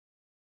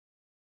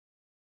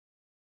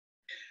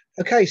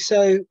Okay,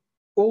 so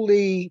all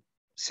the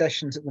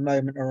sessions at the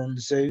moment are on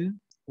Zoom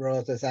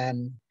rather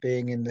than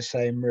being in the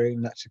same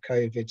room. That's a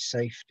COVID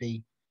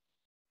safety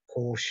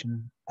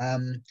caution.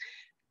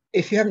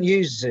 If you haven't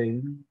used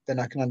Zoom, then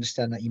I can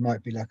understand that you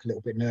might be like a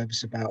little bit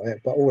nervous about it.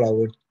 But all I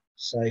would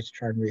say to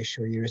try and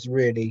reassure you is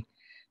really,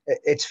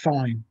 it's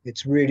fine.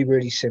 It's really,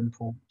 really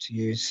simple to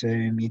use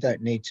Zoom. You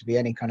don't need to be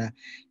any kind of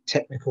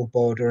technical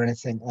bod or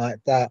anything like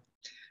that.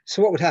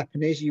 So what would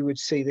happen is you would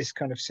see this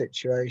kind of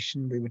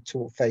situation. We would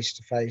talk face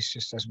to face,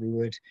 just as we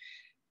would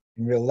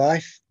in real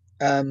life.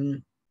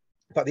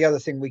 But the other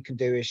thing we can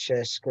do is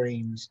share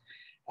screens.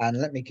 And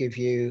let me give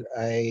you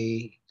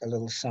a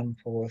little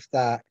sample of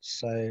that.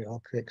 So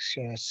I'll click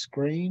share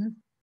screen.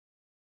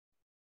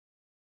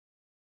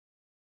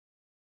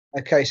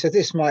 Okay, so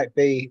this might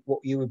be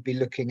what you would be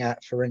looking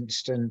at, for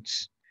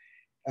instance,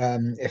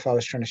 if I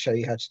was trying to show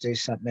you how to do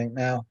something.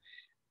 Now,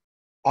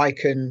 I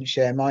can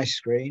share my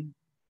screen,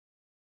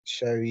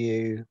 show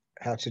you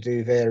how to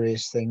do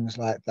various things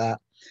like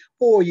that,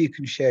 or you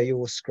can share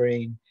your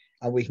screen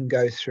and we can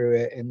go through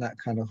it in that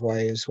kind of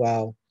way as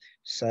well.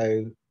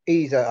 So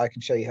either I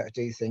can show you how to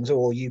do things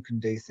or you can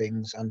do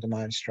things under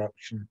my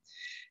instruction.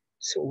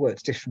 It sort of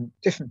works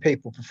different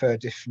people prefer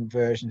different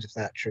versions of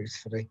that,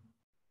 truthfully.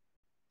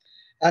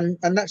 And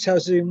that's how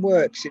Zoom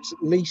works. It's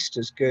at least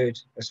as good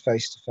as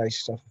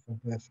face-to-face stuff, if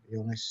I'm perfectly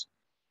honest,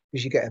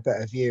 because you get a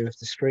better view of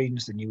the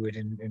screens than you would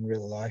in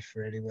real life,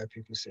 really, where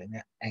people are sitting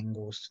at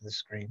angles to the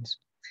screens.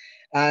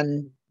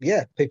 And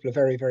yeah, people are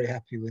very, very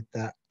happy with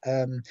that.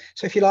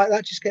 So if you like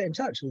that, just get in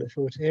touch. I look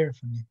forward to hearing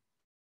from you.